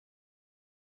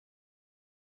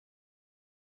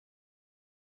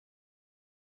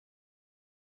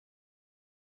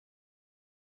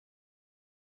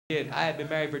I had been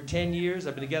married for 10 years.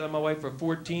 I've been together with my wife for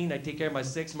 14. I take care of my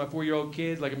 6 and my 4-year-old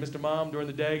kids like a Mr. Mom during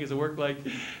the day because I work like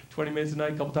 20 minutes a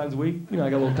night, a couple times a week. You know, I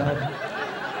got a little time.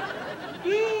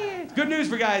 Yeah, it's good news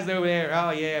for guys over there.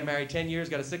 Oh, yeah, married 10 years,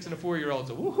 got a 6 and a 4-year-old.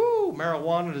 So, woohoo,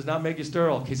 marijuana does not make you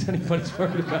sterile, in case anybody's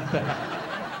worried about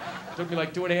that. Took me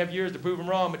like 2.5 years to prove them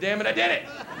wrong, but damn it, I did it.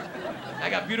 I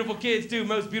got beautiful kids, too.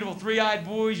 Most beautiful 3-eyed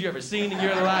boys you ever seen in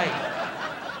your life.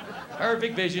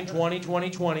 Perfect vision,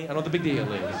 20/20/20. I know what the big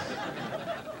deal is.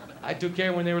 I took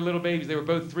care when they were little babies. They were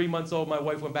both 3 months old. My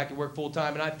wife went back to work full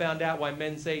time, and I found out why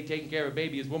men say taking care of a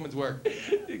baby is woman's work.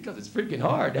 Because it's freaking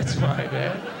hard, that's why,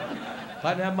 man. If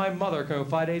I didn't have my mother come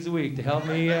 5 days a week to help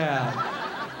me out.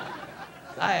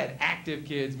 I had active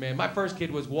kids, man. My first kid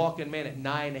was walking, man, at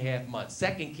 9.5 months.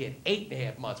 Second kid,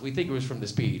 8.5 months. We think it was from the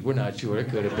speed. We're not sure. It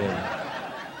could have been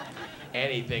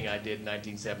anything I did in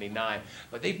 1979.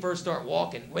 But they first start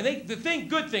walking.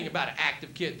 Good thing about an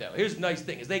active kid, though, here's the nice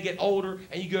thing, is they get older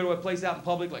and you go to a place out in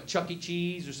public like Chuck E.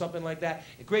 Cheese or something like that.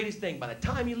 The greatest thing, by the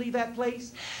time you leave that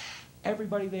place,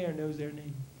 everybody there knows their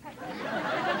name.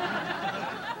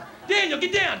 Daniel,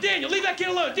 get down. Daniel, leave that kid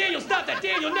alone. Daniel, stop that.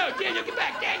 Daniel, no. Daniel, get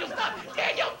back. Daniel, stop.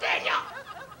 Daniel.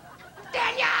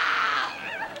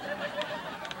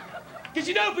 Because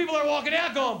you know people are walking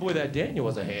out going, boy, that Daniel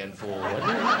was a handful, wasn't he?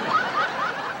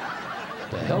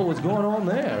 What the hell was going on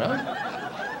there,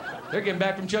 huh? They're getting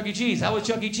back from Chuck E. Cheese. How was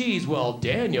Chuck E. Cheese? Well,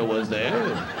 Daniel was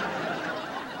there.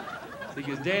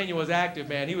 Because Daniel was active,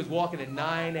 man. He was walking at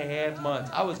 9.5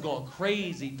 months. I was going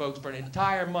crazy, folks. For an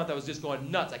entire month, I was just going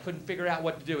nuts. I couldn't figure out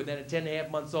what to do. And then at 10.5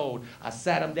 months old, I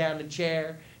sat him down in the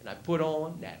chair, and I put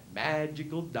on that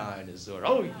magical dinosaur.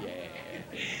 Oh, yeah.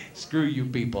 Screw you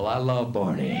people. I love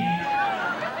Barney.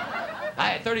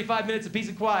 I had 35 minutes of peace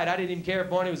and quiet. I didn't even care if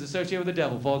Barney was associated with the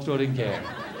devil, folks, so I didn't care.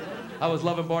 I was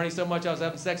loving Barney so much I was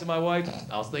having sex with my wife.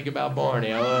 I was thinking about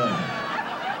Barney.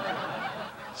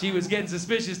 She was getting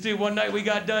suspicious, too. One night we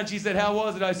got done. She said, how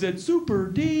was it? I said,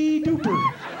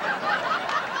 super-dee-duper.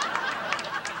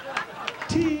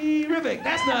 Terrific.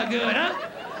 That's not good, huh?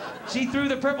 She threw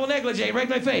the purple negligee right in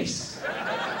my face.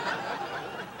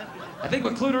 I think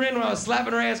what clued her in when I was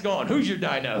slapping her ass going, who's your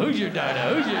dino? Who's your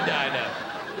dino? Who's your dino?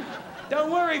 Don't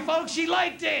worry, folks, she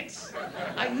liked it.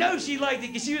 I know she liked it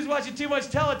because she was watching too much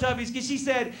Teletubbies because she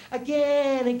said,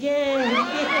 again.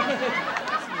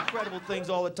 Incredible things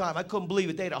all the time. I couldn't believe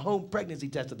it. They had a home pregnancy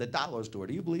test at the dollar store.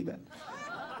 Do you believe that?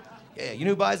 Yeah, you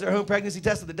know who buys their home pregnancy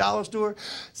test at the dollar store?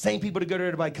 Same people that go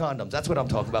there to buy condoms. That's what I'm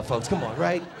talking about, folks. Come on,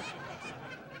 right?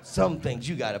 Some things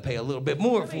you gotta pay a little bit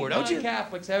more for, don't you?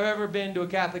 Non-Catholics have ever been to a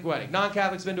Catholic wedding?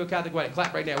 Non-Catholics been to a Catholic wedding?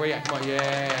 Clap right now. Where you at? Come on,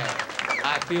 yeah.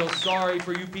 I feel sorry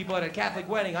for you people at a Catholic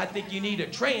wedding. I think you need a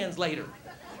translator.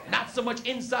 Not so much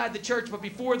inside the church, but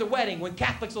before the wedding, when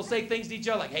Catholics will say things to each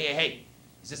other like, hey,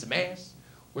 is this a mass?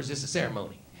 Or is this a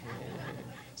ceremony?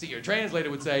 See, your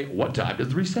translator would say, what time does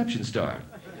the reception start?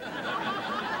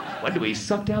 When do we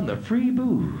suck down the free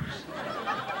booze?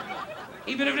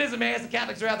 Even if it is a mass, the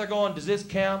Catholics are out there going, does this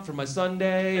count for my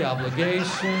Sunday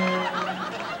obligation?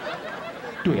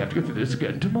 Do we have to go through this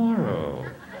again tomorrow?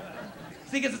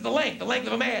 See, because it's the length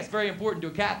of a mass, very important to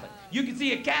a Catholic. You can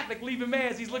see a Catholic leaving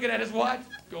mass, he's looking at his watch,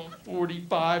 going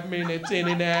 45 minutes in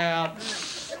and out.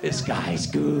 This guy's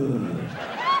good.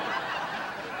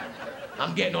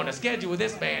 I'm getting on a schedule with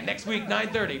this man. Next week,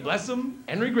 9:30. Bless him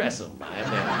and regress him.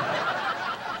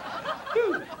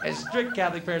 As strict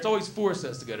Catholic parents always force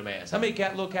us to go to Mass. How many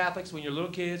little Catholics, when you're little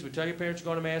kids, would tell your parents you're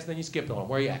going to Mass and then you skipped on them?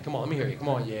 Where you at? Come on, let me hear you. Come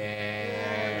on,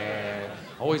 yeah.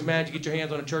 Always managed to get your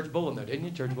hands on a church bulletin, though, didn't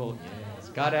you? Church bulletin, yes.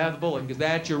 Got to have the bulletin, because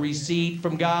that's your receipt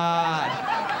from God.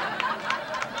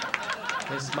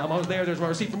 This Mama was there's my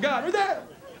receipt from God, right there.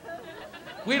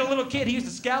 We had a little kid, he used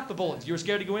to scout the bullets. You were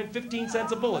scared to go in, 15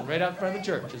 cents a bullet, right out in front of the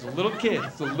church. There's a little kid,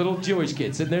 it's a little Jewish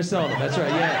kid sitting there selling them. That's right,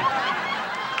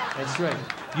 yeah. That's right.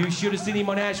 You should have seen him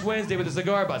on Ash Wednesday with a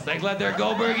cigar bus. Thanks a lot there,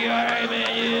 Goldberg. You all right,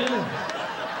 man?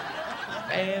 Yeah.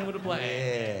 Man with a plan.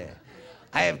 Yeah.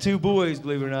 I have 2 boys,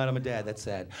 believe it or not. I'm a dad. That's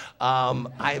sad.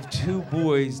 I have 2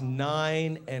 boys,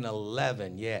 9 and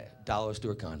 11. Yeah, dollar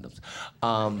store condoms.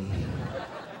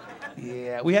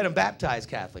 Yeah, we had them baptized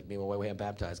Catholic. Me and my wife, we had them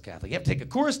baptized Catholic. You have to take a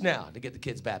course now to get the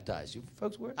kids baptized. You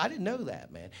folks were? I didn't know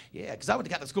that, man. Yeah, because I went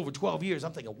to Catholic school for 12 years.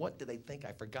 I'm thinking, what do they think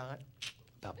I forgot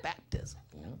about baptism?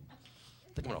 You know?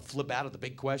 I think I'm gonna flip out of the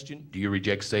big question. Do you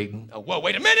reject Satan? Oh, whoa,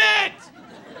 wait a minute!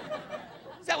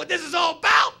 Is that what this is all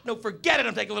about? No, forget it.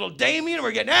 I'm taking a little Damien and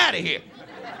we're getting out of here.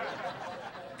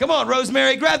 Come on,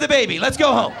 Rosemary, grab the baby. Let's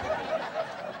go home.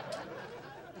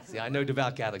 See, I know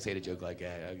devout Catholics hate a joke like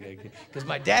that. Because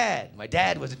my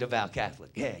dad was a devout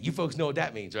Catholic. Yeah, you folks know what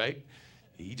that means, right?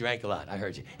 He drank a lot, I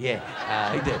heard you.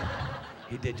 Yeah, he did.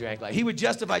 He did drink like. He would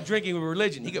justify drinking with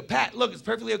religion. He'd go, Pat, look, it's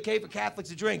perfectly okay for Catholics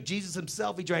to drink. Jesus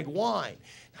himself, he drank wine.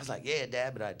 I was like, yeah,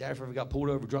 Dad, but Dad ever got pulled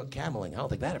over drunk cameling. I don't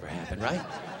think that ever happened, right?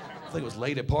 I think it was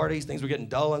late at parties. Things were getting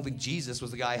dull. I think Jesus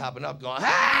was the guy hopping up going,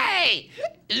 hey,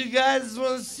 you guys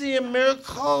want to see a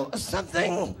miracle or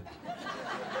something?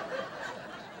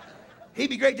 He'd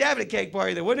be great to have at a cake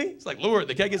party there, wouldn't he? It's like, Lord,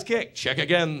 the cake is kicked. Check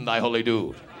again, thy holy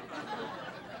dude.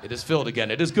 It is filled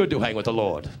again. It is good to hang with the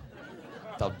Lord.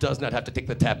 Thou does not have to take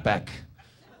the tap back.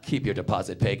 Keep your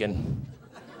deposit, pagan.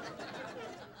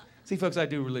 See, folks, I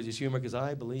do religious humor because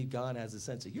I believe God has a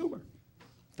sense of humor.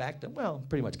 In fact, well, I'm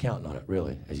pretty much counting on it,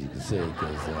 really, as you can see,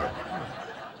 because,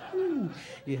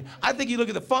 yeah. I think you look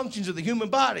at the functions of the human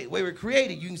body, the way we're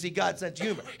created, you can see God's sense of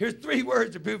humor. Here's 3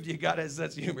 words to prove to you God has a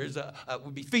sense of humor.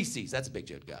 Would be feces. That's a big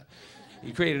joke, God.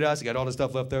 He created us. He got all this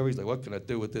stuff left over. He's like, what can I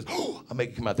do with this? I'll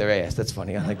make it come out their ass. That's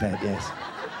funny. I like that, yes.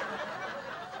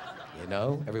 You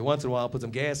know, every once in a while, I'll put some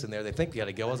gas in there. They think they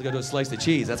gotta go. I was gonna do a slice of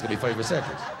cheese. That's gonna be funny for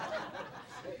seconds.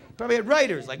 Probably had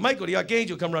writers like Michael the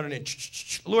Archangel come running in.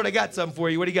 Lord, I got something for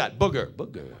you. What do you got? Booger.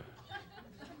 Booger.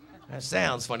 That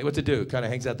sounds funny. What to do? Kind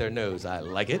of hangs out their nose. I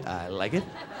like it. I like it.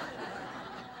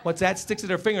 What's that? Sticks to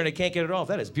their finger and they can't get it off.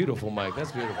 That is beautiful, Mike.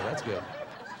 That's beautiful. That's good.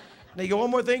 Now, you got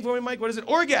one more thing for me, Mike? What is it?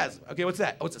 Orgasm. Okay, what's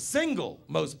that? Oh, it's a single,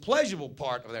 most pleasurable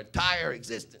part of their entire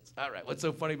existence. All right, what's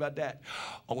so funny about that?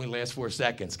 Only lasts 4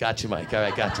 seconds. Got you, Mike. All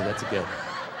right, got you. That's good.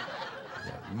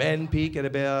 Men peak at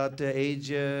about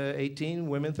age 18,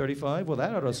 women 35. Well,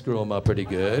 that ought to screw them up pretty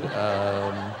good.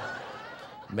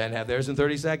 Men have theirs in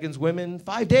 30 seconds, women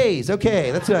 5 days.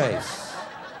 Okay, that's nice.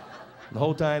 The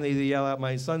whole time they either yell out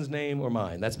my son's name or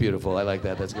mine. That's beautiful. I like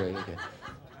that. That's great. Okay.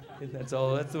 That's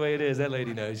all. That's the way it is. That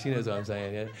lady knows. She knows what I'm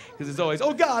saying. Yeah? Because it's always,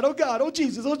 oh God, oh God, oh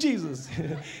Jesus, oh Jesus.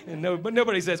 But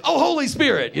nobody says, oh Holy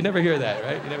Spirit. You never hear that,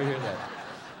 right? You never hear that.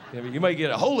 You might get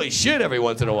a holy shit every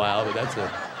once in a while, but that's a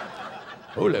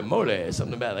holy moly,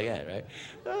 something about like that, right?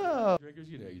 Oh, drinkers,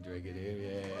 you know you drink it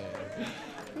here.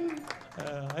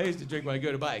 Yeah. I used to drink when I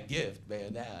go to buy a gift,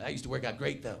 man. I used to work out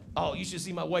great though. Oh, you should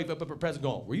see my wife up her present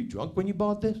going, were you drunk when you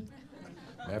bought this?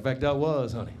 Matter of fact, I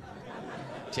was, honey.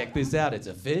 Check this out, it's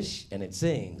a fish and it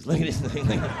sings. Look at this thing.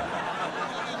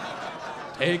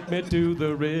 Take me to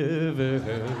the river,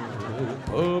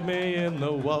 put me in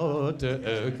the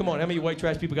water. Come on, how many white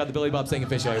trash people got the Billy Bob singing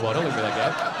fish on your water? Don't look at me like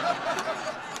that.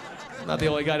 I'm not the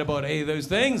only guy that bought any of those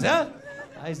things, huh?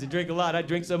 I used to drink a lot. I'd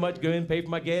drink so much, go in, pay for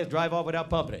my gas, drive off without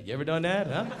pumping it. You ever done that,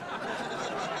 huh?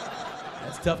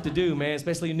 That's tough to do, man,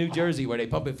 especially in New Jersey where they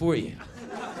pump it for you.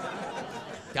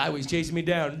 Guy was chasing me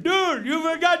down. Dude, you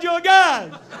forgot your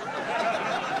gas!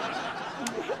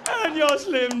 And your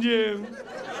Slim Jim.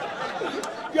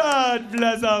 God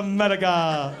bless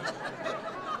America.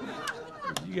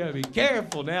 You gotta be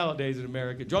careful nowadays in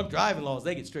America. Drunk driving laws,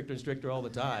 they get stricter and stricter all the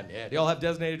time. Yeah, they all have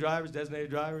designated drivers,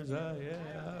 yeah,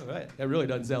 all right. That really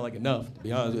doesn't sound like enough, to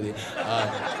be honest with you.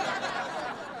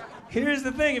 Here's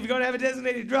the thing, if you're gonna have a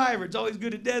designated driver, it's always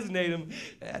good to designate them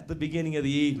at the beginning of the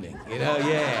evening, you know,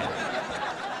 yeah.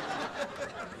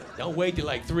 Don't wait till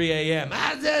like 3 a.m.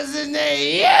 I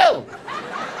designate you!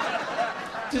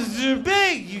 Because you're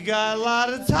big, you got a lot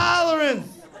of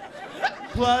tolerance.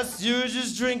 Plus, you're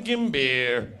just drinking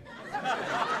beer.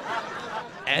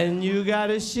 And you got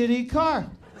a shitty car.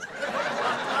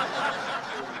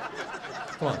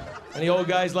 Come on. Any old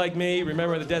guys like me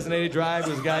remember the designated drive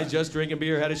was guys just drinking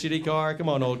beer, had a shitty car? Come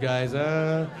on, old guys.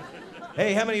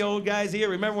 Hey, how many old guys here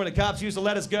remember when the cops used to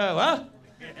let us go, huh?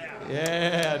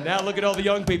 Yeah, now look at all the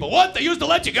young people. What? They used to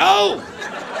let you go?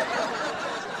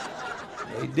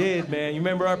 They did, man. You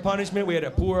remember our punishment? We had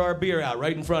to pour our beer out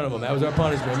right in front of them. That was our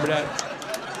punishment. Remember that?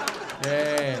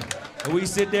 Yeah. And we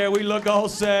sit there, we look all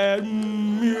sad.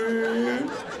 Yeah.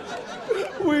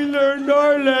 We learned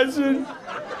our lesson.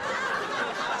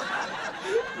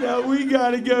 Now we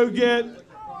gotta go get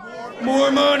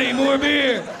more money, more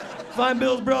beer. Find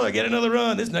Bill's brother, get another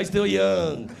run. This night's still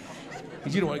young.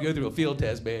 Because you don't want to go through a field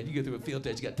test, man. You go through a field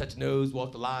test, you got to touch the nose,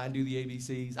 walk the line, do the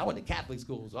ABCs. I went to Catholic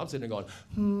school, so I'm sitting there going,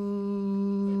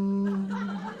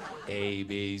 A,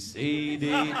 B, C, D,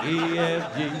 E,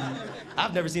 F, G.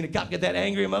 I've never seen a cop get that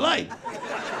angry in my life.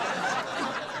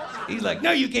 He's like,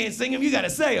 no, you can't sing them, you got to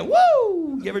say them.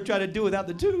 Woo! You ever try to do without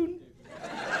the tune?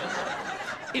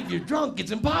 If you're drunk, it's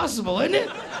impossible, isn't it?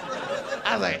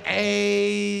 I was like,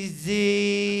 A,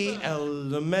 Z,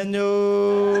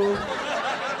 Elemento.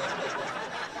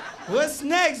 What's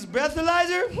next,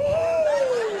 breathalyzer?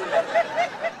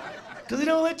 Because they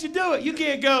don't let you do it. You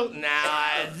can't go, now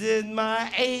I did my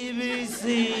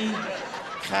ABC.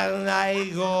 Can I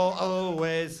go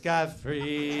always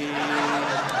scot-free?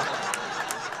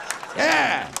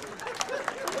 Yeah.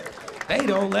 They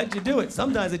don't let you do it.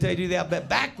 Sometimes they tell you to do the alphabet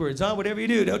backwards, huh? Whatever you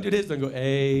do, don't do this. Don't go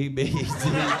A, B, C, D.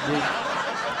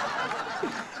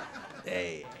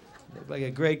 Hey, look like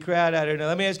a great crowd out here. Now,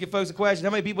 let me ask you folks a question.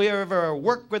 How many people here ever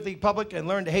work with the public and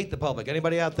learn to hate the public?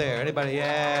 Anybody out there? Anybody?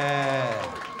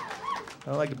 Yeah. I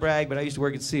don't like to brag, but I used to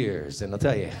work at Sears, and I'll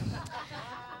tell you.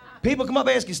 People come up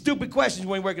and ask you stupid questions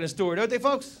when you work in a store, don't they,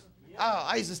 folks? Oh,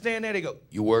 I used to stand there, they go,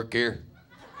 "You work here?"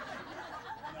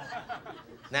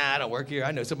 Nah, I don't work here.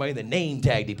 I know somebody in the name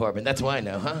tag department. That's who I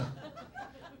know, huh?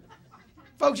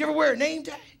 Folks, you ever wear a name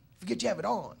tag? Forget you have it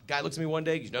on. Guy looks at me one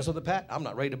day, goes, "You know something, Pat? I'm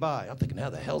not ready to buy." I'm thinking, how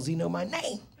the hell does he know my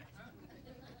name?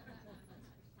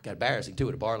 Got embarrassing, too,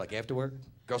 at a bar, like after work.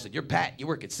 Girl said, "You're Pat. You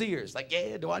work at Sears." Like,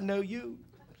 "Yeah, do I know you?"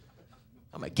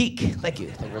 I'm a geek. Thank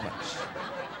you. Thank you very much.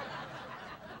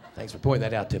 Thanks for pointing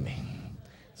that out to me.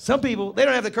 Some people, they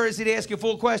don't have the courtesy to ask you a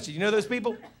full question. You know those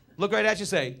people? Look right at you,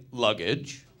 say,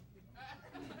 "Luggage."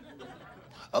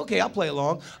 Okay, I'll play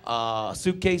along.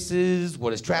 Suitcases,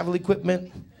 what is travel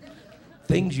equipment?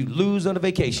 Things you lose on a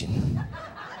vacation.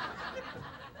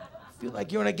 Feel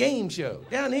like you're on a game show.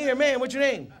 Down here, man, what's your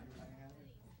name?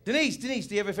 Denise, do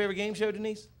you have a favorite game show,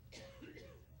 Denise?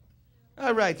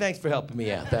 All right, thanks for helping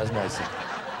me out. That was nice.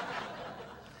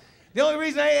 The only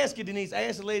reason I asked you, Denise, I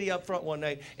asked a lady up front one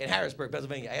night in Harrisburg,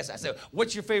 Pennsylvania. I said,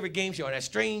 "What's your favorite game show?" And a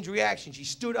strange reaction. She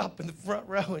stood up in the front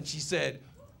row and she said,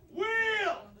 "Will!"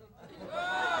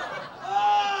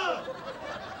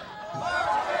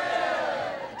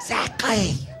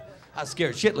 Exactly. I was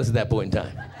scared shitless at that point in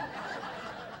time.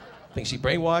 Think she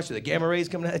brainwashed with the gamma rays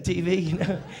coming out of the TV, you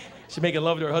know? She making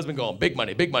love to her husband going, "Big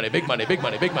money, big money, big money, big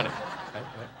money, big money. Right.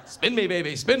 Spin me,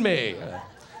 baby, spin me."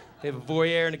 They have a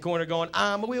voyeur in the corner going,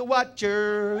 "I'm a wheel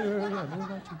watcher."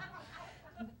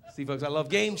 See, folks, I love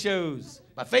game shows.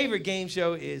 My favorite game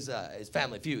show is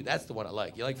Family Feud. That's the one I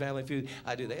like. You like Family Feud?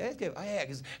 I do. Yeah,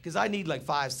 because I need like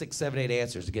 5, 6, 7, 8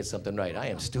 answers to get something right. I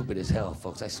am stupid as hell,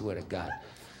 folks. I swear to God.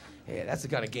 Yeah, that's the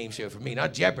kind of game show for me.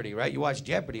 Not Jeopardy, right? You watch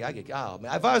Jeopardy, I get, oh,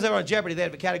 man. If I was ever on Jeopardy, they'd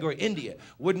have a category India.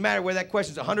 Wouldn't matter whether that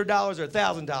question's $100 or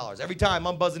 $1,000. Every time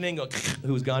I'm buzzing in going,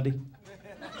 "Who's Gandhi?"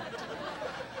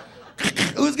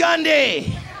 "Who's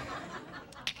Gandhi?"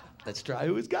 Let's try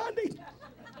who is Gandhi.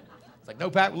 It's like,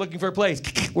 "No, Pat, we're looking for a place."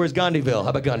 "Where's Gandhiville?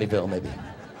 How about Gandhiville, maybe?"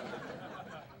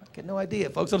 I get no idea,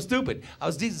 folks. I'm stupid. I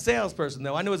was a decent salesperson,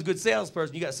 though. I know as a good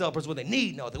salesperson, you got to sell a person what they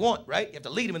need, not what they want, right? You have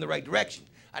to lead them in the right direction.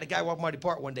 I had a guy walk by my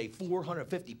department one day,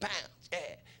 450 pounds. Yeah,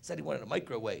 said he wanted a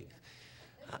microwave.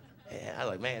 Yeah, I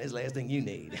was like, "Man, this is the last thing you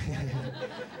need."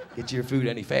 Get your food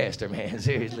any faster, man.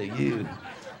 Seriously,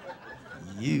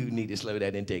 you need to slow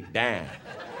that intake down.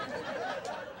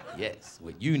 Yes,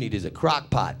 what you need is a crock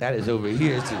pot. That is over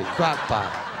here to the crock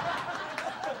pot.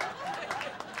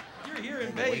 You're here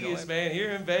in Vegas, man.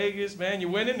 Here in Vegas, man. You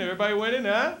winning? Everybody winning,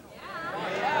 huh?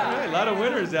 Yeah. All right, a lot of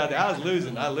winners out there. I was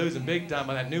losing big time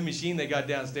on that new machine they got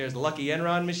downstairs, the Lucky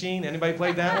Enron machine. Anybody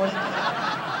played that one?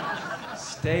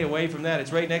 Stay away from that.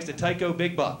 It's right next to Tyco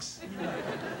Big Bucks,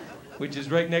 which is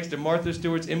right next to Martha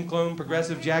Stewart's Imclone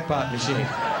Progressive Jackpot machine.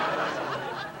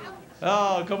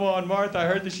 Oh, come on, Martha. I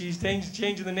heard that she's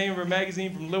changing the name of her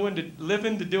magazine from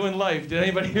Living to Doing Life. Did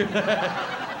anybody hear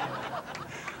that?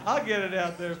 I'll get it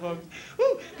out there, folks.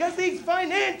 Because these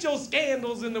financial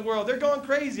scandals in the world, they're going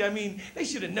crazy. I mean, they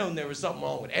should have known there was something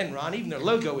wrong with Enron. Even their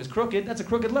logo is crooked. That's a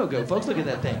crooked logo, folks. Look at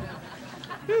that thing.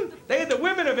 They had the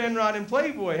women of Enron in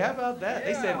Playboy. How about that?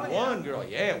 They said one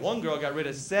girl got rid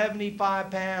of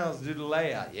 75 pounds due to the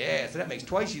layout. Yeah, so that makes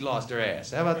twice she lost her ass.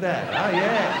 How about that? Oh,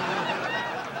 yeah.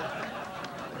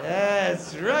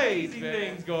 That's right.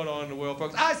 Things going on in the world,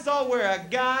 folks. I saw where a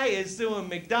guy is suing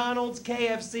McDonald's,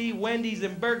 KFC, Wendy's,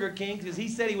 and Burger King because he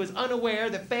said he was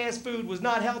unaware that fast food was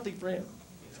not healthy for him.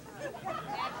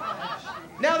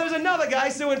 Now there's another guy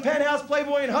suing Penthouse,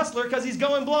 Playboy, and Hustler because he's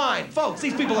going blind. Folks,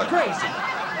 these people are crazy.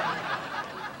 I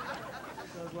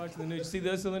was watching the news. You see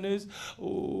this on the news?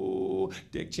 Oh,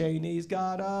 Dick Cheney's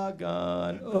got a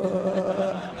gun.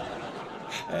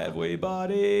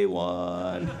 Everybody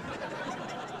won.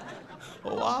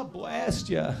 Oh, I'll blast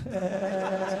you.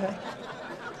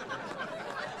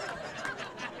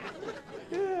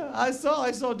 Yeah, I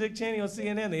saw Dick Cheney on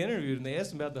CNN. They interviewed him. They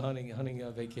asked him about the hunting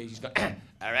vacation. He's going,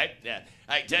 "All right,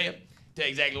 I can tell you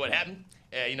exactly what happened.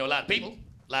 You know, a lot of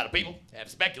people have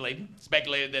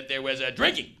speculated that there was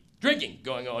drinking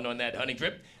going on that hunting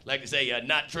trip. Like to say,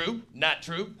 not true,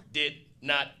 did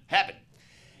not happen.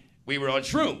 We were on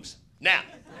shrooms. Now,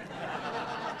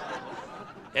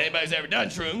 anybody's ever done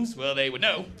shrooms, well, they would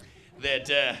know that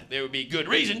there would be good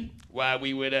reason why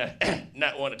we would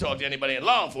not want to talk to anybody in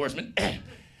law enforcement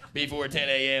before 10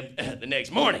 a.m. the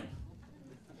next morning.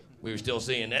 We were still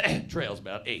seeing trails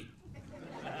about 8.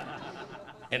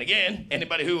 And again,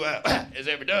 anybody who has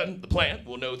ever done the plant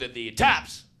will know that the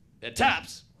tops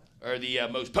are the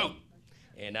most potent.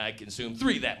 And I consumed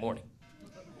 3 that morning.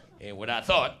 And what I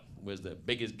thought was the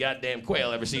biggest goddamn quail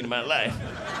I've ever seen in my life.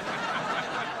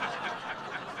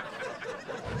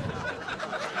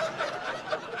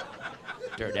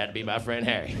 Turned out to be my friend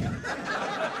Harry.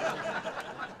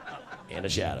 And I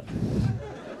shot him.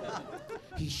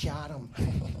 He shot him.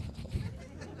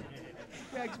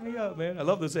 Cracks me up, man. I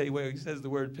love the way he says the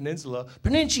word peninsula.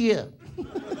 Peninsula.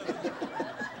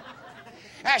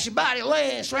 That's your body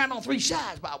land surrounded on 3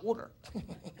 sides by water.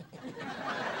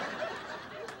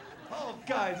 All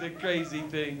kinds of crazy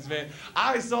things, man.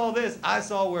 I saw this. I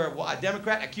saw where a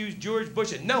Democrat accused George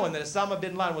Bush of knowing that Osama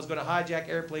bin Laden was going to hijack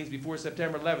airplanes before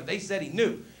September 11th. They said he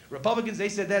knew. Republicans, they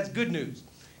said that's good news.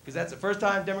 Because that's the first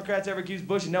time Democrats ever accused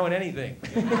Bush of knowing anything.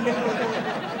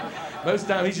 Most of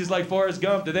the time, he's just like Forrest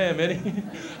Gump to them, isn't he?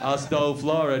 I stole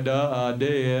Florida, I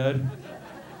did.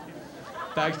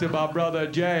 Thanks to my brother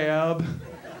Jeb.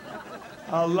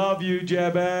 I love you,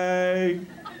 Jebby.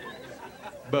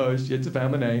 Bush, it's a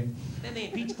family name. Then they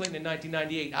impeached Clinton in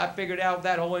 1998. I figured out what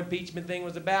that whole impeachment thing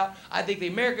was about. I think the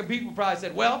American people probably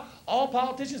said, well, all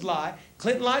politicians lie.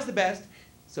 Clinton lies the best,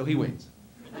 so he wins.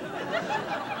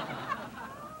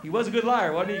 He was a good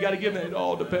liar, wasn't he? You got to give him that. It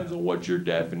all depends on what your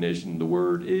definition of the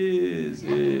word is.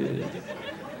 The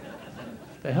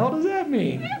hell does that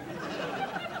mean?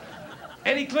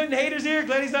 Any Clinton haters here?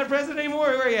 Glad he's not president anymore?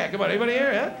 Where are you at? Come on, anybody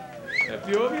here? Huh? A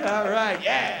few of you? All right,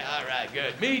 yeah, all right,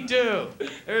 good. Me too.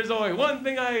 There's only one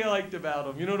thing I liked about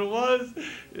him. You know what it was?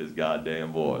 His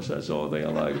goddamn voice. That's the only thing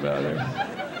I like about him.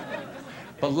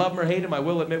 But love him or hate him, I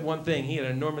will admit one thing. He had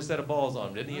an enormous set of balls on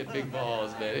him, didn't he? He had big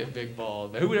balls, man. He had big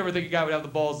balls, man. Who would ever think a guy would have the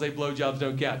balls say blowjobs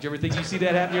don't count? Do you ever think you see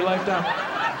that happen in your lifetime?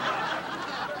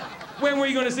 When were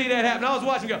you going to see that happen? I was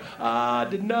watching him go, I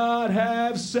did not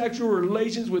have sexual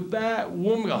relations with that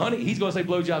woman. Go, honey, he's going to say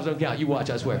blowjobs don't count. You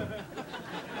watch, I swear.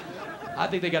 I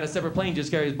think they got a separate plane just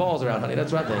carry his balls around, honey.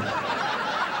 That's what I think.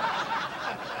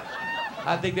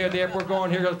 I think they're at the airport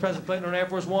going, here goes President Clinton on Air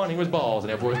Force One. He was balls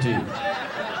in Air Force Two.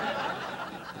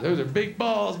 Those are big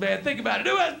balls, man. Think about it.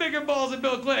 Who has bigger balls than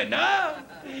Bill Clinton, huh?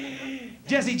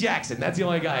 Jesse Jackson. That's the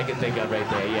only guy I can think of right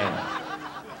there, yeah.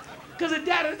 Because it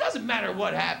doesn't matter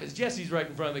what happens. Jesse's right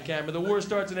in front of the camera. The war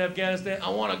starts in Afghanistan.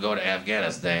 I want to go to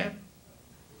Afghanistan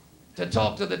to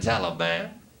talk to the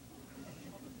Taliban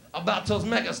about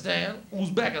Turkmenistan,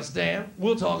 Uzbekistan.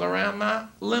 We'll talk around my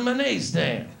lemonade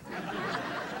stand.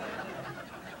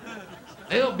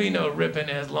 There'll be no ripping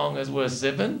as long as we're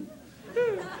sipping.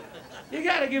 You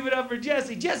gotta give it up for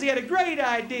Jesse. Jesse had a great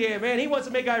idea, man. He wants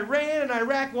to make Iran and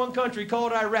Iraq one country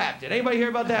called Iraq. Did anybody hear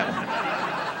about that one?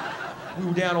 We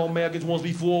were down on Americans once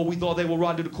before. We thought they were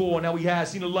rotten to the core, and now we have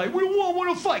seen the light. We don't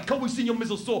want to fight. Come we see your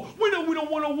missile soar. We know we don't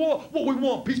want a war. What we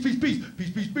want, peace, peace, peace. Peace,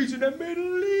 peace, peace in the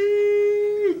Middle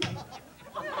East.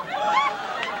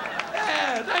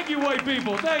 Yeah, thank you, white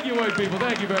people. Thank you, white people.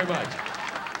 Thank you very much.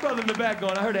 Brother in the back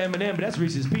going, I heard Eminem, but that's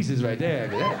Reese's Pieces right there.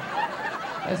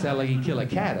 That sounds like he'd kill a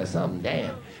cat or something,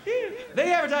 damn.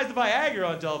 They advertise the Viagra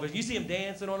on television. You see them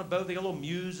dancing on a boat, they got a little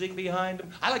music behind them.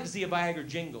 I like to see a Viagra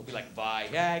jingle. Be like,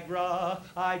 Viagra,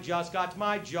 I just got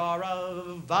my jar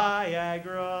of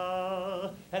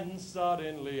Viagra, and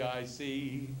suddenly I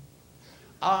see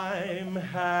I'm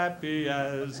happy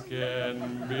as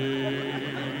can be.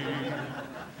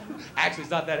 Actually,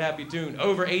 it's not that happy tune.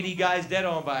 Over 80 guys dead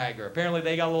on Viagra. Apparently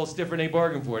they got a little stiffer than they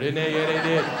bargained for, didn't they? Yeah, they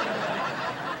did.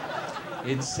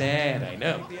 It's sad, I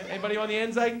know. Anybody on the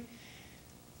Enzyme?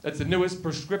 That's the newest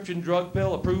prescription drug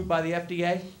pill approved by the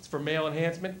FDA. It's for male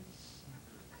enhancement.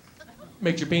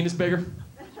 Makes your penis bigger.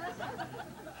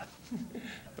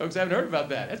 Folks haven't heard about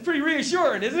that. That's pretty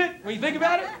reassuring, isn't it? When you think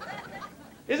about it?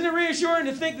 Isn't it reassuring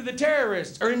to think that the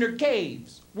terrorists are in their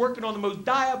caves working on the most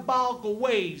diabolical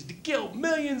ways to kill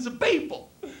millions of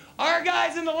people? Our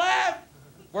guys in the lab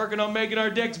working on making our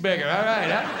dicks bigger. All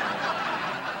right, huh?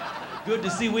 Good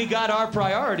to see we got our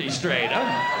priorities straight,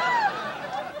 huh?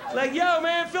 Like, yo,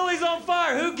 man, Philly's on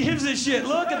fire. Who gives a shit?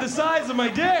 Look at the size of my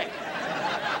dick.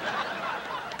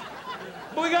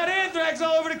 But we got anthrax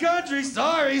all over the country.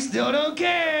 Sorry, still don't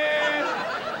care.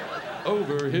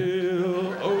 Over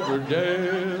hill, over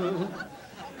dale.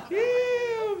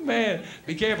 Yeah, man.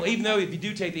 Be careful. Even though if you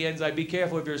do take the enzyme, be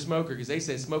careful if you're a smoker, because they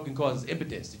say smoking causes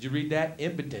impotence. Did you read that?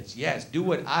 Impotence. Yes, do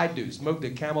what I do. Smoke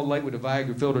the Camel Light with a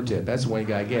Viagra filter tip. That's the one you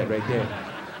gotta get right there.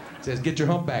 It says, get your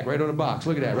hump back right on the box.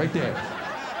 Look at that, right there.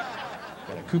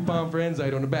 Got a coupon for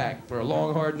Enzyte on the back for a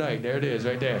long, hard night. There it is,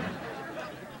 right there.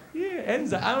 Yeah,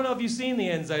 Enzyte. I don't know if you've seen the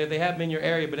Enzyte, if they have them in your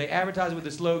area, but they advertise it with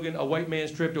the slogan, a white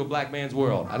man's trip to a black man's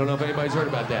world. I don't know if anybody's heard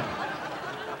about that.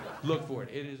 Look for it.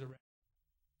 It is a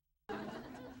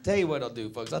Tell you what I'll do,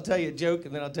 folks. I'll tell you a joke,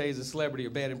 and then I'll tell you as a celebrity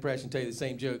or bad impression, tell you the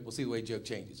same joke. We'll see the way joke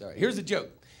changes. All right, here's the joke.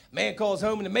 Man calls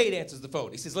home, and the maid answers the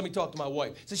phone. He says, let me talk to my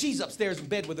wife. So she's upstairs in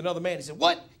bed with another man. He said,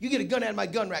 what? You get a gun out of my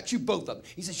gun rack. Shoot both of them.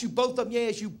 He says, shoot both of them?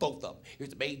 Yeah, shoot both of them.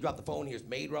 Here's the maid, drop the phone. Here's the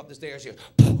maid, run up the stairs. Here's,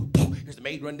 here's the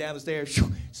maid, run down the stairs. She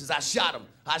says, I shot him.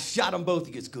 I shot them both.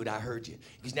 He goes, good, I heard you.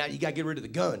 He goes, now you got to get rid of the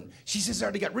gun. She says, I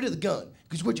already got rid of the gun.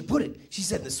 He goes, where'd you put it? She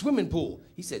said, in the swimming pool.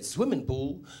 He said, swimming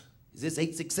pool? Is this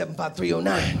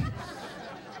 8675309?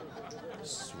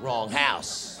 Wrong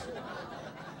house.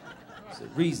 It's the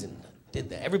reason I did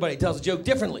that. Everybody tells a joke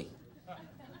differently.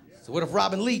 So what if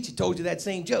Robin Leach had told you that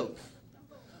same joke?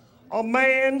 A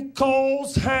man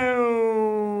calls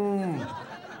home.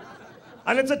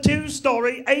 And it's a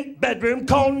 2-story, 8-bedroom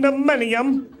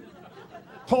condominium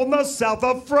on the south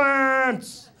of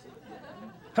France.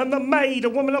 And the maid, a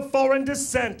woman of foreign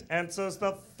descent, answers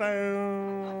the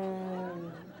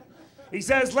phone. He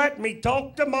says, let me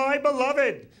talk to my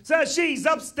beloved. Says she's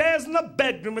upstairs in the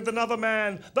bedroom with another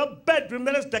man. The bedroom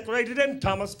that is decorated in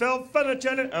Thomasville furniture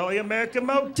and an early American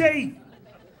motif.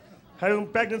 Home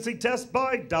pregnancy test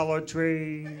by Dollar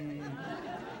Tree.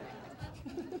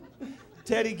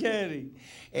 Teddy Kennedy.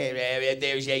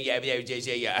 There's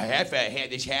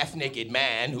this half-naked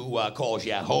man who calls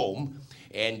you home.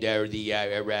 And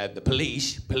the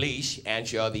police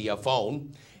answer the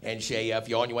phone. And say, if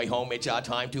you're on your way home, it's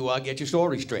time to get your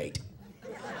story straight.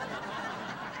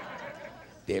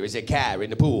 There is a car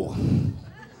in the pool.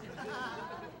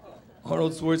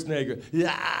 Arnold Schwarzenegger.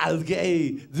 Yeah, okay.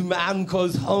 The man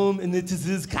calls home and it is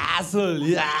his castle.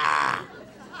 Yeah.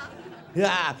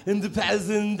 Yeah, and the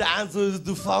peasant answers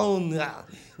the phone. Yeah.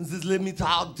 And says, let me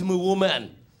talk to my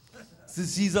woman.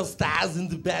 Says she's upstairs in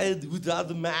the bed with the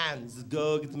other man. The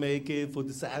dog is making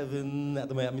AK-47 at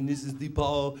the ammunition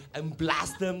depot and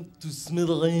blast them to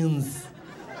smithereens.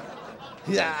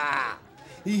 Yeah.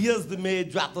 He hears the maid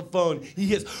drop the phone. He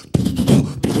hears.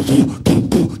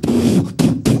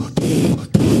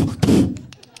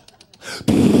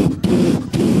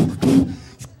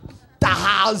 The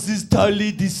house is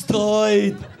totally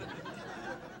destroyed.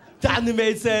 Then the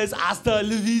maid says, hasta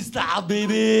la vista,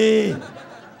 baby.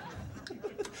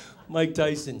 Mike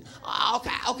Tyson.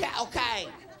 Okay.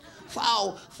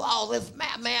 So this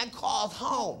man calls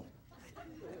home.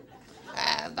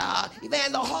 And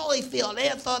Evander Holyfield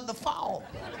answered the phone.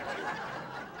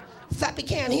 Except he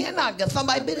can't hear nothing because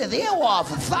somebody bit his ear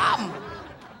off or something.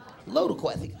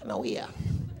 Ludicrous. He got no ear.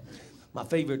 My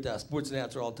favorite sports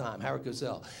announcer all time, Harry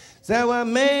Cosell. So a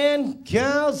man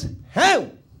calls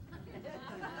home.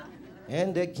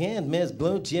 And the can't miss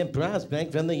blue chip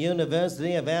prospect from the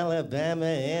University of Alabama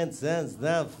answers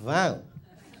the phone.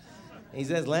 He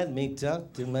says, let me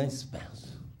talk to my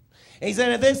spouse. He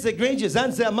said, at this egregious,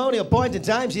 unceremonial point in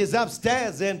time, she is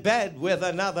upstairs in bed with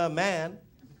another man.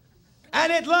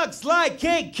 And it looks like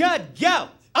he could go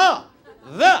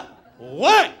the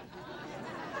way.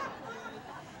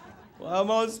 Well,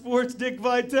 I'm on sports, Dick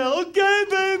Vitale. Okay,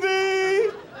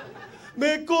 baby.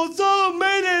 Man calls home,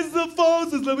 man answers the phone,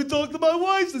 says, let me talk to my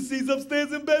wife. So she's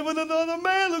upstairs in bed with another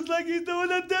man. Looks like he's doing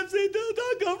a Dempsey do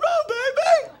go wrong,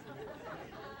 baby.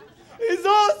 He's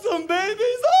awesome, baby.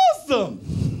 He's awesome.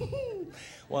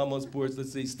 Well, I'm on sports.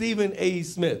 Let's see. Stephen A.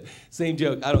 Smith. Same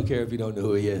joke. I don't care if you don't know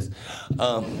who he is.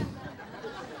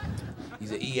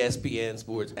 He's an ESPN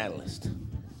sports analyst.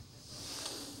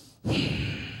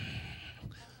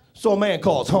 So a man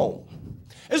calls home.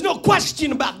 There's no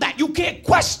question about that. You can't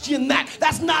question that.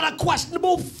 That's not a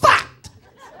questionable fact.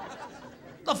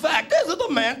 The fact is that the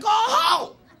man called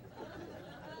home.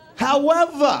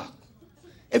 However,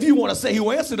 if you want to say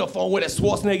who answered the phone, whether it's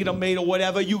Schwarzenegger, the maid, or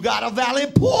whatever, you got a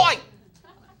valid point.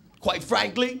 Quite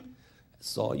frankly,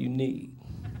 that's all you need.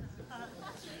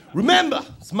 Remember,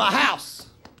 it's my house,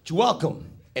 but you're welcome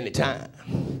anytime.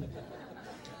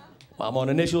 Well, I'm on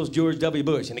initials, George W.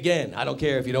 Bush. And again, I don't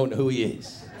care if you don't know who he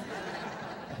is.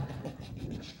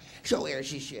 So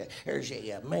here's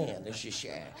your man, there's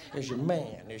your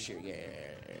man, there's your,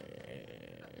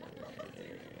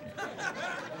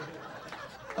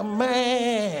 a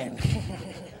man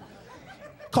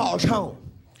calls home.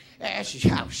 That's his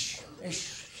house.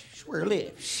 That's where he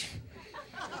lives.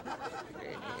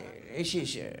 It's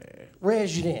his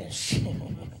residence.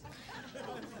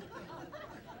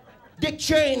 Dick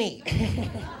Cheney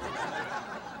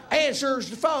answers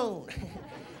the phone.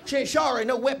 Says, sorry,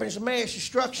 no weapons of mass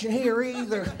destruction here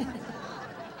either.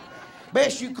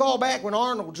 Best you call back when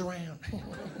Arnold's around.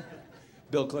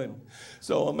 Bill Clinton.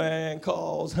 So a man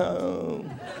calls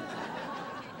home,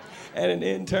 and an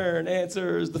intern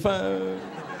answers the phone.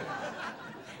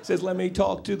 Says, let me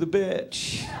talk to the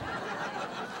bitch.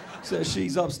 Says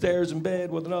she's upstairs in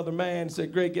bed with another man.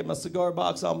 Said, great, get my cigar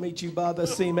box. I'll meet you by the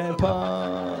cement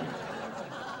pond.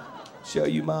 Show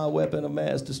you my weapon of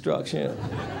mass destruction.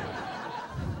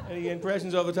 Any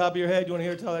impressions off the top of your head? You want to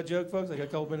hear her tell that joke, folks? I got a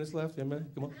couple minutes left. Yeah, man?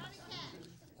 Come on.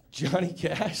 Johnny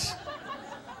Cash.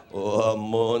 Oh,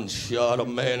 I'm on shot a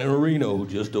man in Reno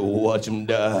just to watch him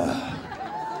die.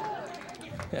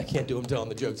 I can't do him telling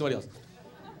the joke. Somebody else.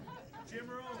 Jim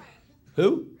Rome.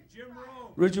 Who? Jim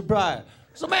Rome. Richard Pryor.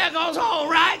 So man goes home,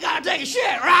 right? Gotta take a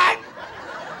shit, right?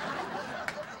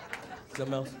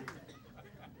 Something else?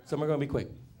 Some are gonna be quick.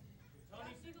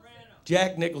 Tony Soprano.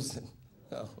 Jack Nicholson.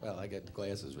 Oh, well, I got the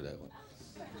glasses for that one.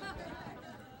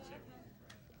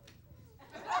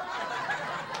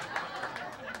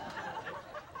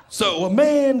 So a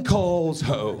man calls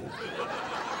home.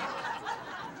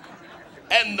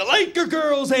 And the Laker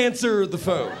girls answer the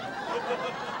phone.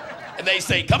 And they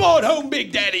say, come on home,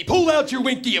 Big Daddy, pull out your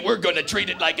winky and we're gonna treat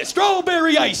it like a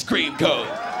strawberry ice cream cone.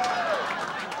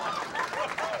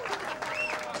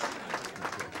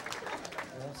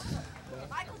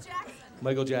 Michael Jackson.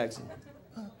 Michael Jackson.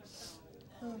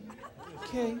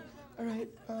 Okay, all right,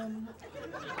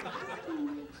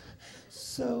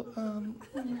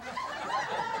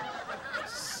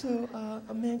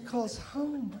 a man calls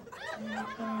home,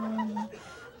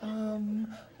 and,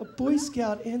 a Boy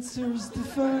Scout answers the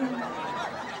phone.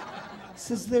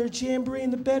 Says, there a jamboree in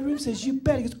the bedroom? Says, you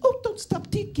bet. He goes, oh, don't stop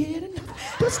till you get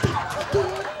enough. Don't stop till you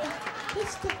get enough. Don't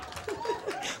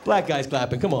stop. Black guys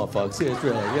clapping. Come on, folks. Serious,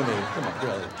 really. I mean, come on,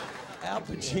 really.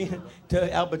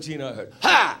 Al Pacino, I heard.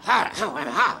 Ha, ha,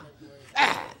 ha,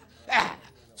 ha.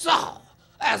 So,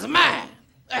 as a man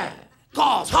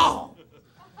calls home,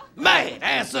 maid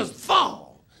answers the phone.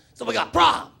 So we got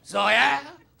problems. So yeah,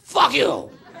 fuck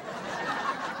you.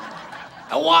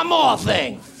 And one more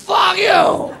thing, fuck you.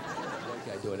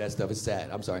 Okay, doing that stuff is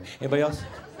sad. I'm sorry. Anybody else?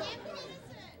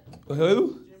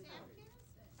 Who?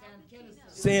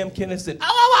 Sam Kinison.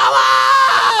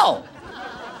 Oh,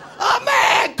 a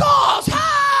man calls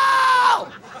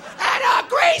home, and a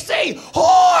greasy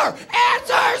whore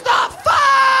answers the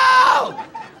phone.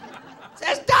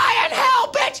 Says, die in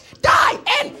hell, bitch, die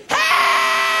in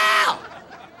hell.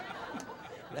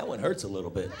 That one hurts a little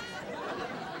bit.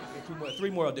 Three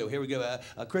more I'll do. Here we go.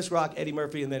 Chris Rock, Eddie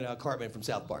Murphy, and then Cartman from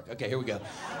South Park. Okay, here we go.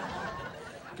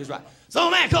 Chris Rock. So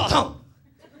a man calls home.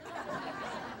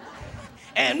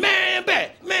 And man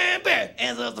Bear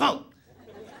answers the phone.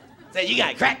 Says, you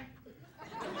got crack?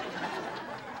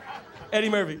 Eddie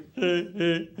Murphy.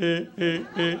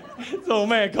 So a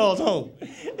man calls home.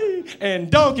 And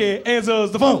Donkey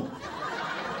answers the phone.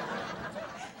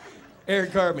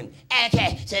 Eric Cartman.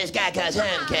 Okay, so this guy calls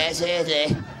home, okay,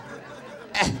 says,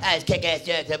 I was kick-ass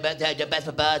jokes about the best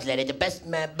my balls, lady, the best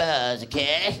my balls,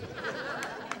 okay?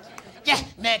 Yeah,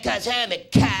 man calls home and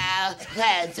Kyle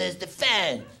answers the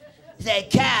phone. Say,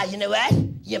 Kyle, you know what?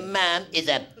 Your mom is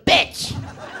a bitch.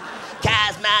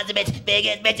 Kyle's mom's a bitch,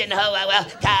 biggest bitch in the whole wide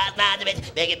world. Kyle's mom's a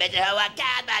bitch, biggest bitch in the whole world.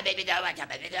 Kyle's mom's a bitch in the whole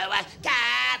world.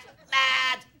 Kyle's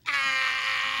mom's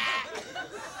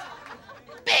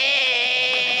bitch.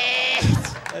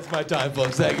 That's my time,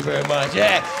 folks. Thank you very much.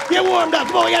 Yeah, get warmed up.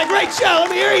 Come on, we got a great show.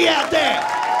 Let me hear you out there.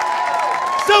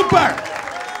 Super.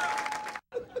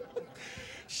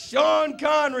 Sean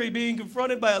Connery being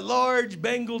confronted by a large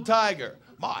Bengal tiger.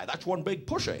 My, that's one big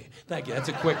pushy. Thank you. That's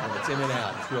a quick one. It's in and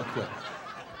out. It's real quick.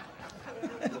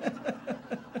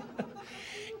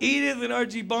 Edith and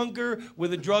Archie Bunker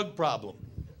with a drug problem.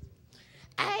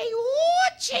 Hey,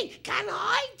 Archie, can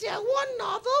I do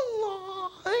another line?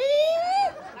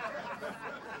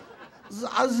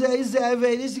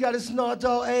 This got a snort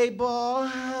all A-ball.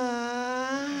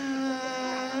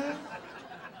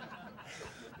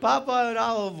 Popeye and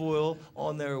Olive Oil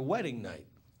on their wedding night.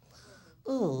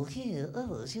 Oh, yeah,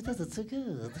 oh, she does it so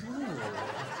good.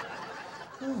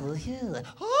 Oh, yeah.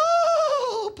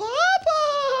 Oh,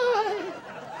 Popeye!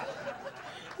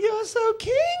 You're so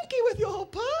kinky with your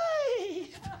pipe.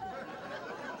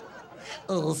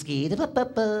 Oh, skee up,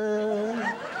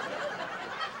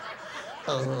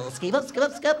 oh, skee up, skip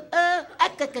up, skip.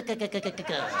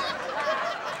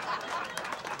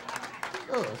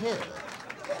 Oh, yeah.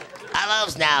 I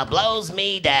loves now blows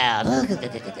me down.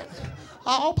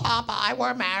 Oh, Popeye,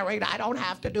 we're married. I don't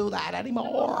have to do that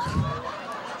anymore.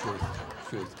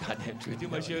 Truth, goddamn truth. Do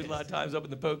my shows a lot of times up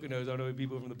in the Poconos. I don't know any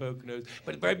people from the Poconos.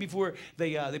 But right before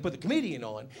they put the comedian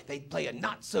on, they play a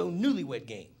not-so-newlywed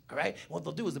game, all right? And what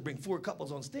they'll do is they'll bring 4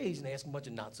 couples on stage and they ask them a bunch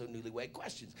of not-so-newlywed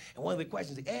questions. And one of the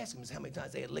questions they ask them is how many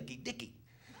times they had licky-dicky.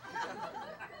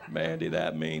 Mandy,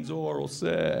 that means oral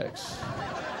sex.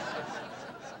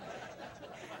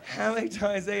 how many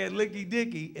times they had licky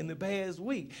dicky in the past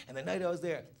week. And the night I was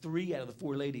there, 3 out of the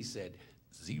 4 ladies said,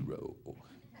 0.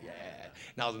 Yeah.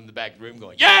 And I was in the back of the room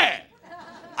going, yeah,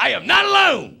 I am not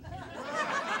alone.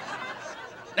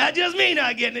 Not just me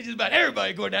not getting it, just about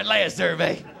everybody according to that last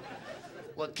survey.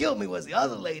 What killed me was the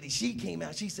other lady, she came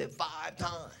out, she said 5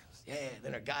 times. Yeah,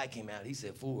 then her guy came out, he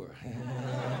said 4.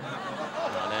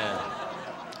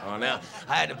 Oh, now,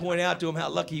 I had to point out to him how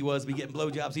lucky he was to be getting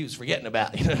blowjobs he was forgetting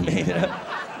about, you know what I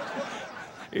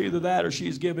mean? Either that or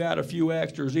she's giving out a few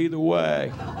extras, either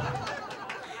way.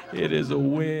 It is a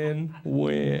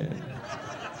win-win.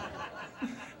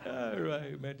 All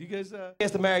right, man. Do you guys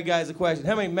ask the married guys a question?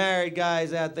 How many married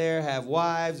guys out there have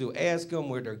wives who ask them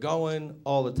where they're going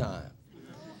all the time?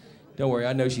 Don't worry,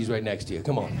 I know she's right next to you.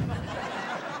 Come on.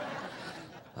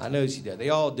 I know she does. They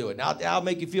all do it. Now, I'll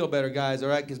make you feel better, guys, all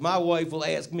right? Because my wife will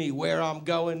ask me where I'm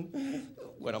going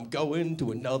when I'm going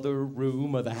to another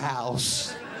room of the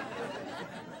house.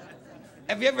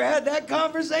 Have you ever had that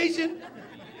conversation?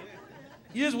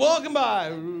 You're just walking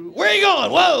by. Where are you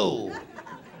going? Whoa.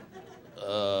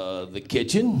 The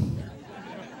kitchen.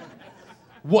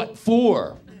 What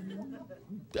for?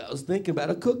 I was thinking about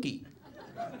a cookie.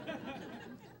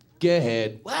 Go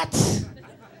ahead. What?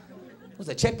 Was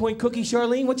that checkpoint cookie,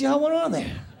 Charlene? What the hell went on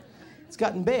there? It's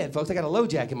gotten bad, folks. I got a low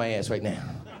jack in my ass right now.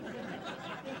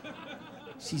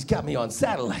 She's got me on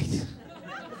satellite.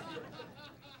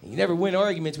 You never win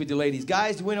arguments with your ladies.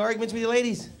 Guys, do you win arguments with your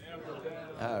ladies?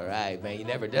 Never. All right, man. You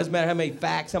never. Doesn't matter how many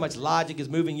facts, how much logic is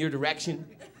moving your direction.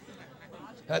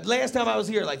 Last time I was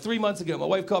here, like 3 months ago, my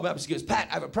wife called me up and she goes, Pat,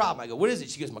 I have a problem. I go, what is it?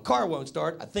 She goes, my car won't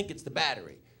start. I think it's the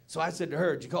battery. So I said to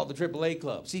her, did you call the AAA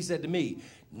club? She said to me,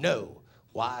 no.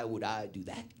 Why would I do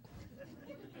that?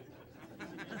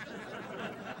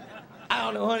 I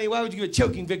don't know, honey. Why would you give a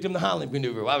choking victim the Holland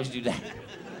maneuver? Why would you do that?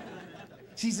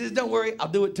 She says, don't worry, I'll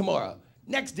do it tomorrow.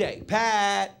 Next day,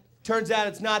 Pat, turns out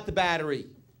it's not the battery.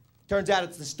 Turns out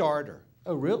it's the starter.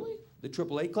 Oh, really? The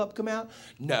AAA club come out?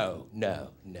 No.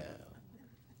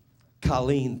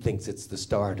 Colleen thinks it's the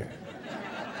starter.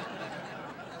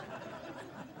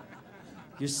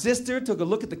 Your sister took a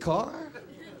look at the car?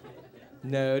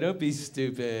 No, don't be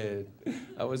stupid.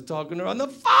 I was talking to her on the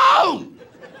phone.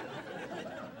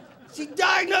 She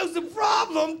diagnosed the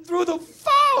problem through the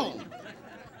phone.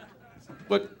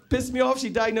 What pissed me off, she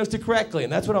diagnosed it correctly,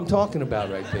 and that's what I'm talking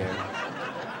about right there.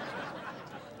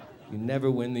 You never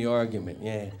win the argument,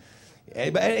 yeah.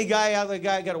 Any guy out there,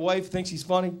 got a wife, thinks she's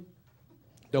funny?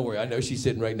 Don't worry, I know she's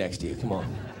sitting right next to you. Come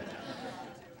on.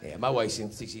 Yeah, my wife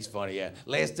thinks she's funny, yeah.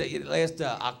 Last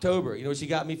October, you know what she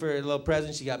got me for a little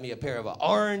present? She got me a pair of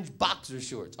orange boxer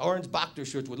shorts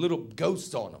with little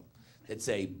ghosts on them that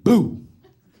say, boo.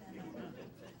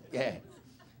 Yeah.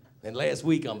 And last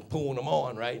week, I'm pulling them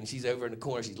on, right? And she's over in the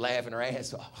corner, she's laughing her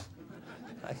ass off.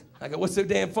 I go, what's so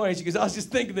damn funny? She goes, I was just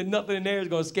thinking that nothing in there is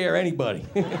going to scare anybody.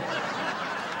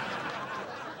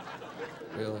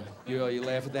 Really? You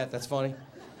laugh at that? That's funny?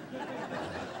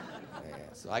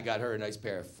 So I got her a nice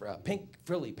pair of pink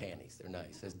frilly panties. They're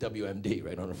nice. That's WMD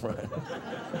right on the front.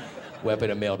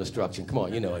 Weapon of male destruction. Come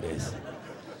on, you know it is.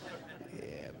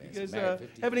 Yeah, man. You guys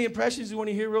have any impressions you want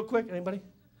to hear real quick? Anybody?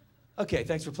 Okay,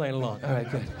 thanks for playing along. All right,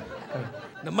 good. All right.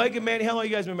 Now, Mike and Mandy, how long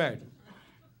you guys been married?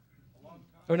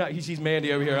 Or not, she's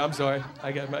Mandy over here. I'm sorry.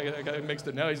 I got mixed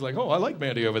it now. He's like, oh, I like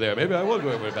Mandy over there. Maybe I will go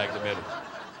over back to Mandy.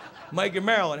 Mike and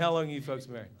Marilyn, how long you folks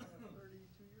been married?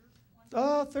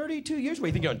 32 years. What,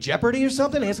 you think you're on Jeopardy or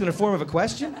something? Asking in the form of a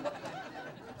question?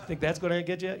 Think that's going to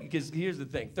get you? Because here's the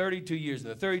thing. 32 years. In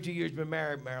the 32 years you've been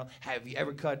married, Marilyn, have you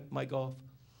ever cut Mike off?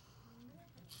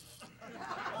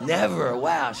 Never.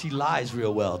 Wow, she lies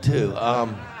real well, too.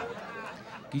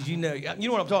 Because you know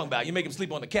what I'm talking about. You make him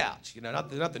sleep on the couch. You know, not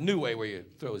the new way where you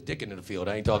throw his dick into the field.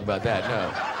 I ain't talking about that,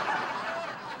 no.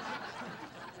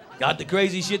 Got the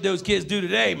crazy shit those kids do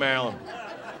today, Marilyn.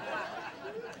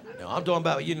 No, I'm talking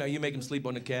about, you know, you make him sleep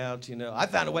on the couch, you know. I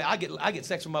found a way. I get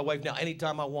sex with my wife now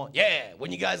anytime I want. Yeah,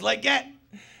 when you guys like that?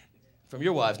 From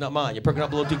your wives, not mine. You're perking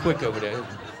up a little too quick over there.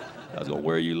 I was going,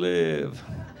 where you live?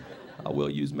 I will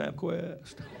use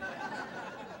MapQuest.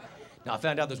 Now, I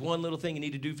found out there's one little thing you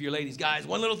need to do for your ladies. Guys,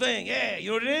 one little thing. Yeah, you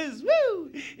know what it is?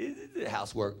 Woo! It's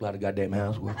housework. A lot of goddamn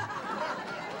housework.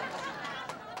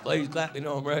 Ladies, clap. They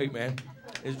know I'm right, man.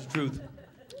 It's the truth.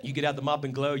 You get out the mop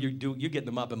and glow, you're getting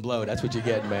the mop and blow. That's what you're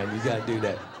getting, man. You gotta do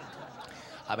that.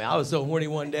 I mean, I was so horny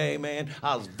one day, man.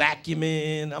 I was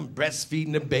vacuuming. I'm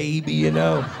breastfeeding the baby, you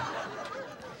know.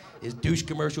 His douche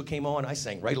commercial came on. I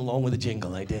sang right along with the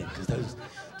jingle. I did, because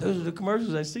those are the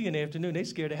commercials I see in the afternoon. They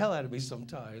scare the hell out of me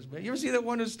sometimes, man. You ever see that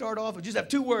one that start off and just have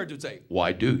 2 words that say,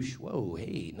 why douche? Whoa,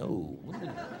 hey, no.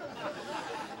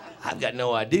 I've got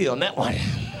no idea on that one.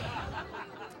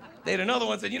 They had another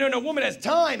one that said, you know, no woman has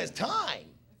time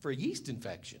for a yeast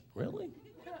infection. Really?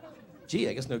 Gee,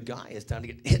 I guess no guy has time to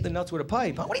get hit in the nuts with a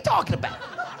pipe. Huh? What are you talking about?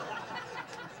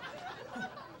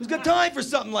 Who's got time for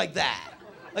something like that?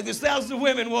 Like there's thousands of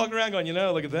women walking around going, you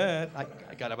know, look at that.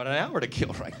 I got about an hour to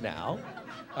kill right now.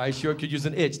 I sure could use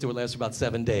an itch that would last for about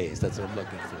 7 days. That's what I'm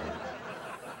looking for.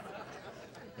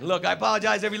 And look, I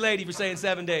apologize every lady for saying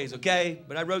 7 days, okay?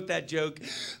 But I wrote that joke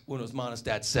when it was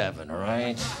Monostat 7, all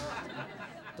right?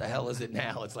 The hell is it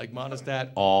now? It's like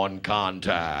Monostat on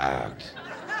contact.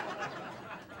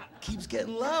 Keeps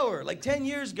getting lower. Like 10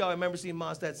 years ago, I remember seeing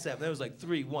Monostat 7. That was like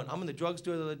 3, 1. I'm in the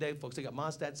drugstore the other day, folks. I got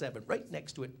Monostat 7. Right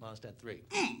next to it, Monostat 3.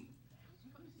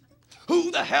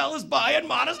 Who the hell is buying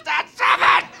Monostat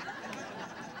 7?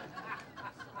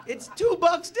 It's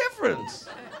 $2 difference.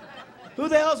 Who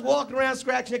the hell's walking around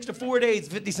scratching extra 4 days,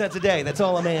 50 cents a day? That's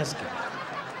all I'm asking.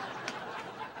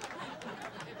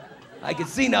 I can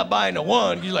see not buying the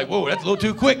 1. You're like, whoa, that's a little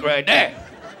too quick right there.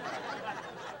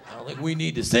 I don't think we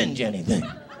need to send you anything.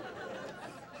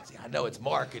 See, I know it's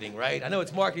marketing, right? I know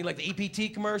it's marketing like the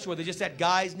EPT commercial where they just had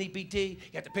guys in EPT. You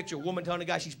have to picture a woman telling a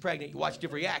guy she's pregnant. You watch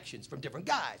different reactions from different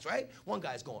guys, right? One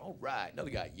guy's going, all right. Another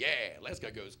guy, yeah. Last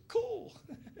guy goes, cool.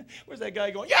 Where's that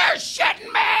guy going, you're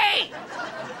shitting me!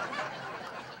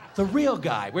 The real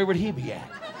guy, where would he be at?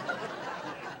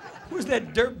 Where's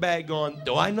that dirtbag going,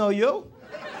 do I know you?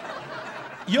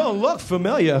 You don't look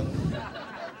familiar.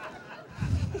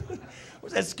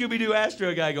 Where's that Scooby-Doo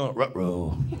Astro guy going,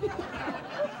 ruh-roh?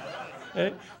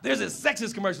 Hey? There's a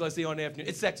sexist commercial I see on the afternoon.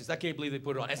 It's sexist. I can't believe they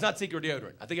put it on. It's not Secret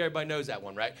deodorant. I think everybody knows that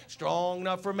one, right? Strong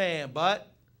enough for man,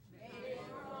 but...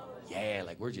 Yeah,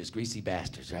 like we're just greasy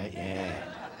bastards, right? Yeah.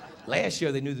 Last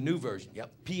year, they knew the new version.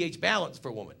 Yep, pH balance for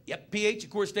a woman. Yep, pH, of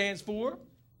course, stands for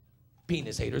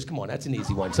penis haters. Come on, that's an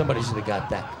easy one. Somebody should have got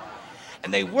that.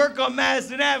 And they work on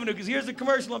Madison Avenue, because here's the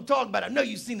commercial I'm talking about. I know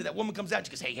you've seen it. That woman comes out, she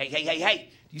goes, hey, hey, hey, hey, hey.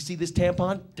 Do you see this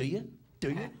tampon? Do you? Do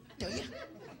you? Do you?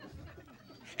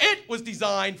 It was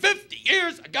designed 50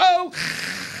 years ago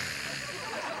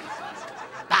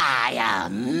By a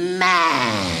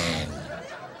man.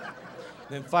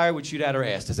 Then fire would shoot out her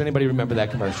ass. Does anybody remember that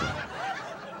commercial?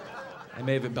 I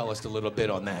may have embellished a little bit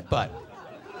on that, but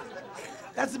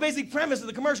that's the basic premise of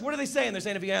the commercial. What are they saying? They're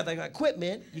saying if you have that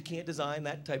equipment, you can't design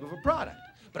that type of a product.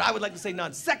 But I would like to say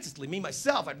non-sexistly, me,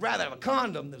 myself, I'd rather have a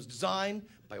condom that was designed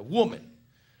by a woman.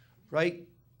 Right,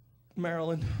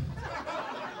 Marilyn?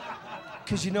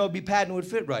 Because you know it'd be patent would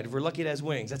fit right if we're lucky it has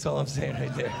wings. That's all I'm saying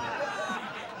right there.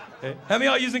 Hey, how many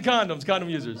of y'all using condoms, condom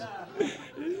users?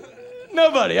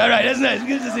 Nobody. All right, that's nice.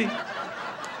 Good to see.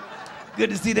 Good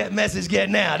to see that message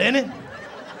getting out, isn't it?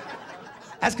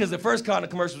 That's because the first condom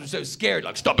commercials were so scared,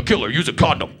 like, stop a killer, use a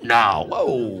condom now.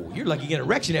 Whoa, you're lucky you get an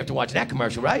erection after watching that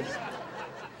commercial, right?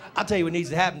 I'll tell you what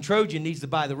needs to happen. Trojan needs to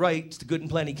buy the rights to Good and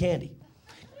Plenty candy.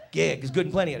 Yeah, because Good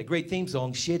and Plenty had a great theme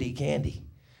song, Shitty Candy.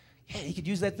 Yeah, he could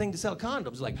use that thing to sell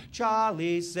condoms, like,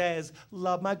 Charlie says,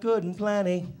 love my Good and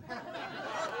Plenty.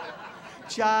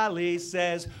 Charlie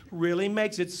says, really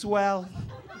makes it swell.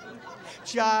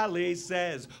 Charlie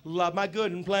says, love my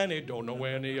Good and Plenty. Don't know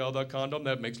any other condom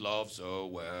that makes love so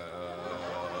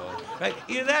well. Right?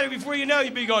 Either that or before you know,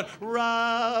 you'd be going,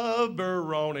 rubberoni.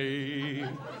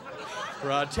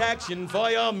 Protection for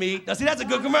your meat. Now see, that's a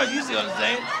good commercial. You see what I'm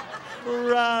saying?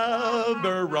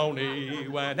 Rubberoni.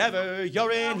 Whenever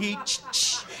you're in heat,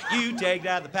 you take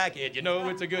out the packet. You know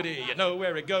it's a goodie. You know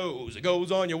where it goes. It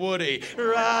goes on your woody.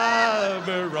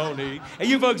 Rubberoni. And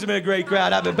you folks have been a great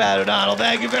crowd. I've been Pat O'Donnell.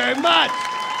 Thank you very much.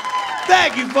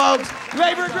 Thank you, folks. You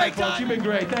ready for a great time? You've been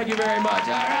great. Thank you very much. All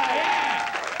right. Yeah.